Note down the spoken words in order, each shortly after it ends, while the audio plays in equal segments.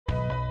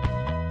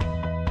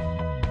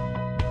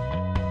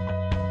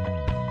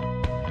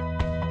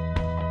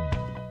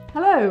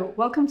Hello,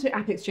 welcome to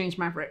AppExchange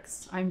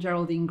Mavericks. I'm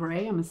Geraldine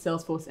Gray, I'm a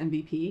Salesforce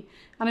MVP,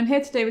 and I'm here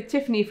today with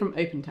Tiffany from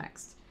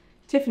OpenText.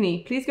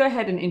 Tiffany, please go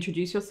ahead and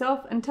introduce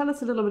yourself and tell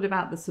us a little bit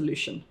about the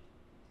solution.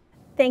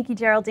 Thank you,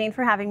 Geraldine,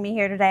 for having me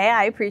here today.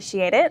 I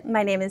appreciate it.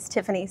 My name is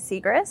Tiffany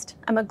Siegrist.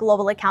 I'm a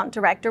Global Account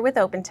Director with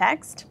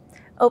OpenText.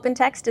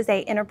 OpenText is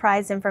an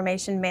enterprise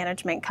information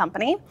management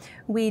company.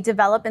 We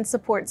develop and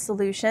support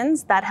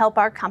solutions that help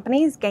our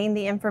companies gain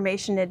the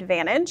information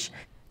advantage.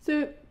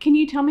 So can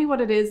you tell me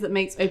what it is that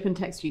makes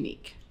OpenText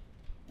unique?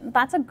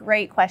 That's a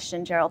great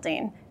question,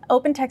 Geraldine.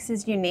 OpenText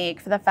is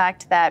unique for the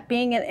fact that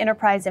being an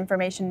enterprise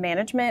information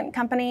management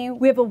company,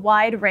 we have a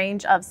wide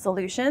range of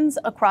solutions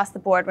across the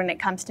board when it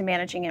comes to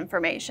managing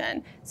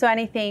information. So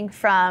anything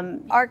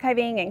from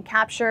archiving and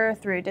capture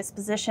through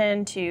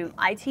disposition to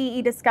IT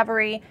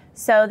e-discovery.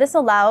 So this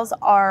allows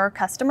our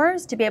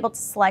customers to be able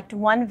to select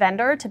one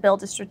vendor to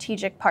build a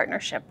strategic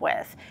partnership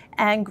with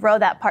and grow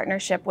that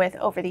partnership with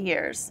over the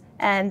years.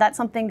 And that's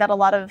something that a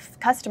lot of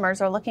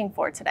customers are looking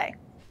for today.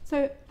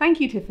 So thank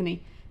you,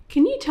 Tiffany.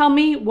 Can you tell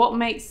me what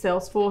makes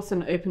Salesforce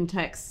and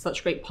OpenText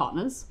such great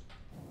partners?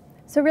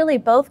 So really,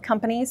 both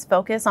companies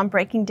focus on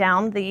breaking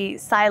down the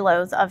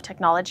silos of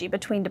technology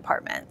between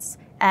departments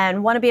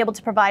and want to be able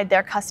to provide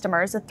their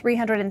customers a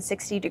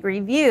 360-degree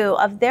view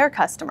of their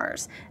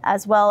customers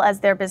as well as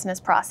their business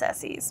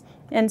processes.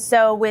 And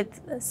so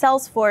with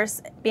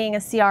Salesforce being a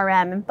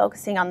CRM and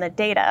focusing on the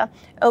data,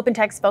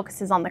 OpenText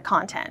focuses on the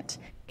content.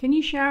 Can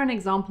you share an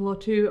example or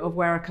two of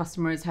where a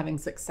customer is having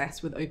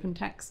success with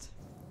OpenText?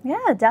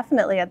 Yeah,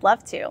 definitely. I'd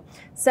love to.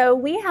 So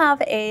we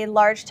have a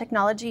large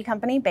technology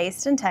company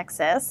based in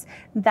Texas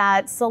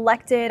that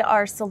selected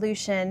our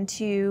solution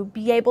to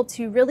be able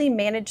to really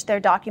manage their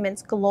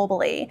documents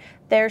globally.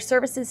 Their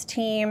services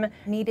team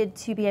needed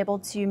to be able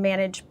to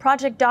manage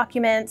project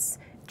documents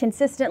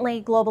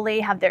consistently globally,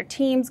 have their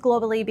teams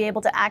globally be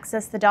able to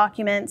access the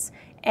documents,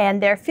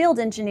 and their field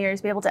engineers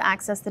be able to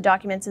access the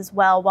documents as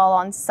well while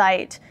on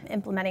site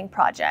implementing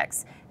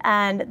projects.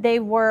 And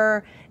they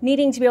were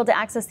needing to be able to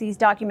access these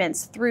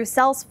documents through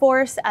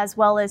Salesforce as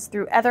well as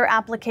through other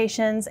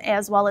applications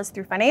as well as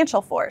through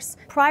Financial Force.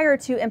 Prior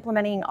to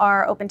implementing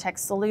our OpenText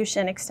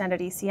solution, Extended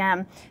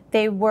ECM,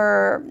 they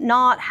were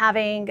not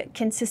having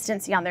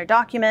consistency on their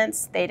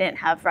documents. They didn't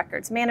have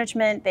records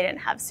management. They didn't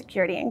have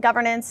security and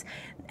governance.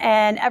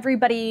 And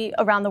everybody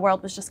around the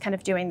world was just kind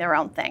of doing their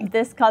own thing.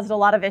 This caused a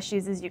lot of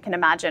issues, as you can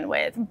imagine,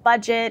 with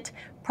budget,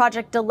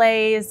 project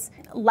delays,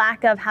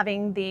 lack of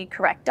having the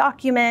correct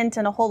document,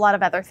 and a whole lot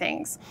of other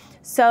things.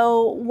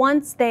 So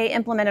once they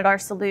implemented our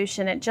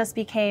solution, it just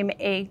became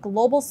a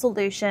global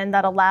solution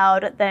that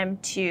allowed them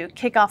to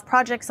kick off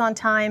projects on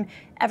time,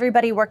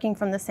 everybody working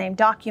from the same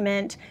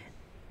document.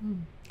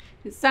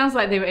 It sounds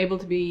like they were able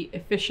to be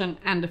efficient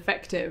and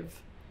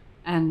effective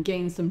and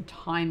gain some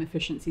time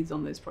efficiencies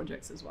on those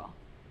projects as well.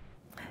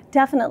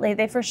 Definitely,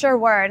 they for sure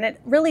were, and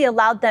it really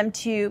allowed them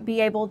to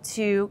be able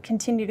to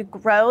continue to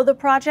grow the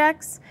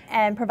projects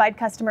and provide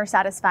customer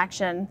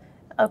satisfaction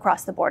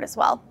across the board as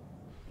well.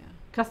 Yeah.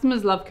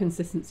 Customers love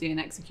consistency and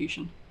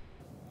execution.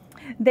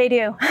 They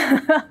do.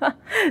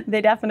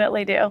 They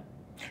definitely do.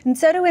 And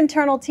so do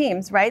internal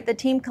teams, right? The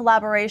team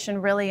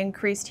collaboration really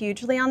increased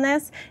hugely on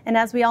this, and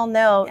as we all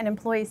know, an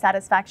employee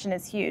satisfaction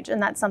is huge,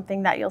 and that's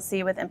something that you'll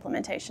see with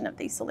implementation of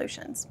these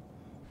solutions.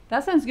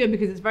 That sounds good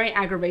because it's very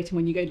aggravating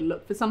when you go to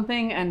look for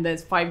something and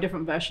there's 5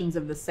 different versions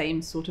of the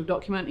same sort of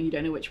document and you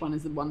don't know which one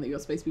is the one that you're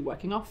supposed to be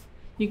working off.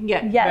 You can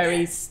get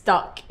very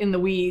stuck in the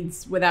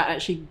weeds without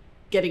actually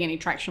getting any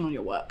traction on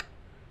your work.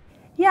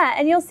 Yeah,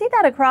 and you'll see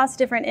that across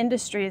different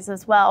industries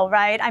as well,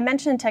 right? I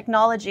mentioned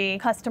technology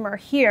customer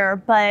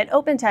here, but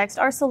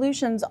OpenText, our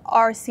solutions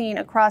are seen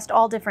across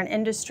all different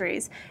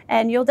industries.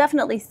 And you'll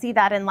definitely see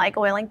that in like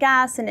oil and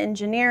gas and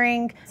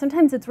engineering.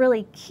 Sometimes it's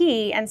really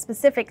key and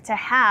specific to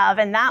have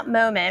in that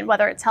moment,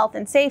 whether it's health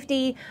and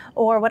safety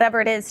or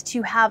whatever it is,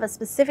 to have a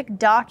specific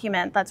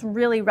document that's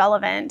really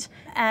relevant.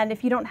 And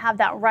if you don't have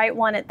that right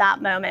one at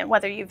that moment,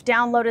 whether you've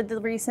downloaded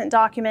the recent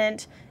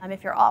document,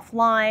 if you're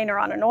offline or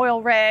on an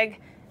oil rig,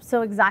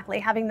 so exactly,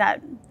 having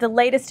the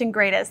latest and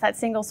greatest, that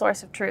single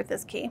source of truth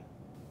is key.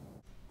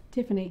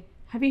 Tiffany,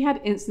 have you had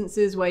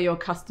instances where your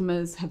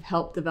customers have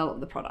helped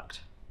develop the product?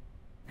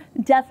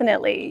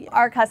 Definitely.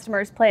 Our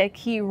customers play a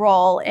key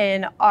role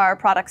in our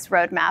product's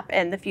roadmap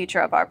and the future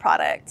of our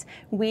product.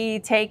 We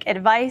take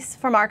advice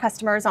from our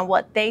customers on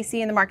what they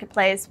see in the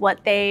marketplace,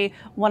 what they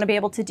want to be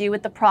able to do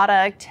with the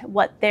product,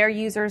 what their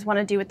users want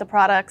to do with the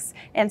products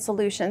and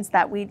solutions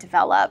that we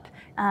develop.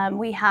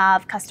 We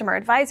have customer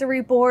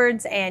advisory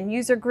boards and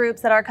user groups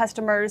that our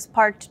customers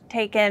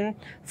partake in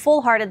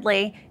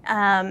full-heartedly.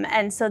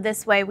 And so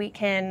this way we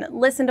can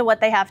listen to what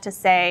they have to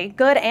say,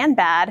 good and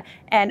bad,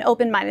 and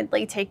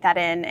open-mindedly take that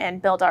in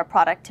and build our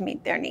product to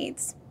meet their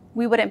needs.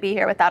 We wouldn't be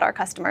here without our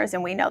customers,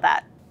 and we know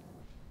that.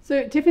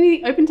 So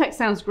Tiffany, OpenText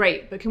sounds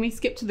great, but can we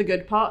skip to the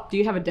good part? Do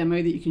you have a demo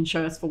that you can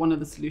show us for one of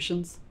the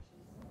solutions?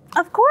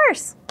 Of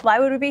course. Why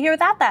would we be here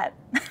without that?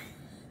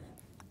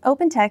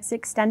 OpenText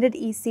Extended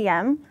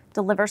ECM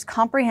delivers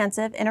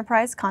comprehensive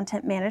enterprise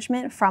content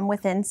management from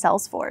within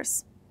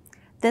Salesforce.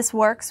 This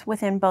works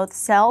within both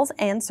Sales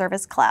and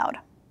Service Cloud.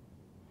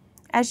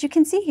 As you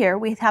can see here,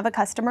 we have a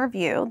customer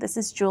view. This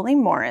is Julie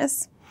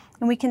Morris,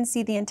 and we can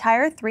see the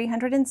entire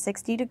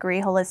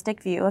 360-degree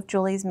holistic view of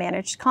Julie's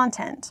managed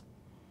content.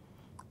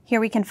 Here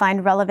we can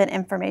find relevant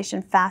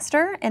information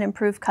faster and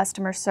improve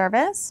customer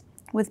service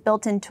with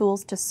built-in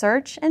tools to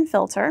search and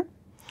filter,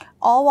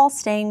 all while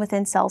staying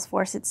within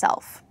Salesforce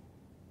itself.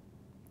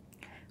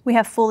 We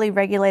have fully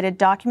regulated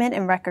document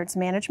and records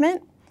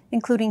management,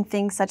 including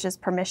things such as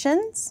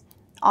permissions,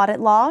 audit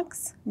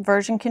logs,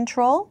 version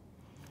control,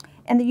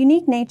 and the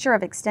unique nature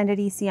of Extended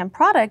ECM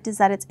product is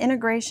that its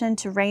integration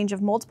to range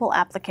of multiple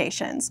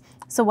applications.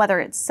 So whether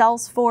it's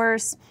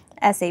Salesforce,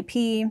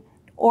 SAP,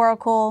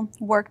 Oracle,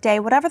 Workday,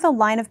 whatever the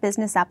line of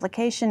business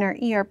application or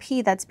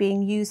ERP that's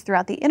being used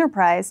throughout the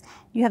enterprise,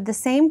 you have the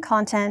same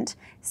content,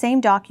 same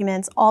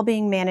documents, all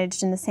being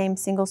managed in the same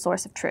single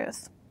source of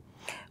truth.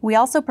 We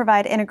also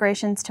provide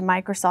integrations to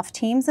Microsoft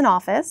Teams and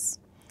Office.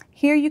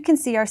 Here you can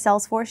see our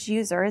Salesforce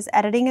user is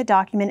editing a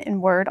document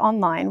in Word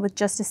online with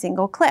just a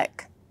single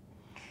click.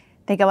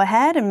 They go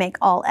ahead and make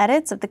all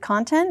edits of the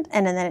content,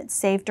 and then it's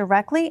saved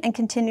directly and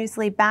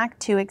continuously back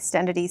to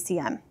Extended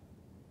ECM.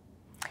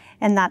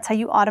 And that's how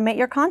you automate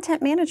your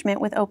content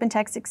management with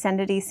OpenText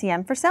Extended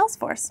ECM for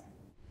Salesforce.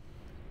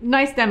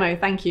 Nice demo,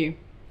 thank you.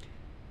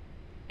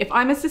 If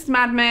I'm a system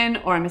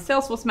admin, or I'm a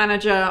Salesforce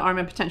manager, or I'm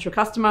a potential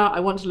customer, I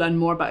want to learn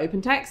more about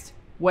OpenText,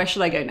 where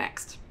should I go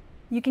next?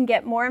 You can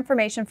get more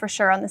information for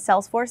sure on the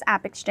Salesforce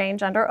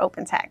AppExchange under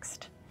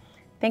OpenText.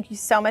 Thank you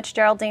so much,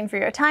 Geraldine, for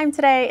your time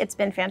today. It's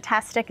been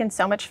fantastic and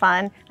so much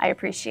fun. I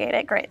appreciate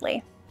it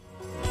greatly.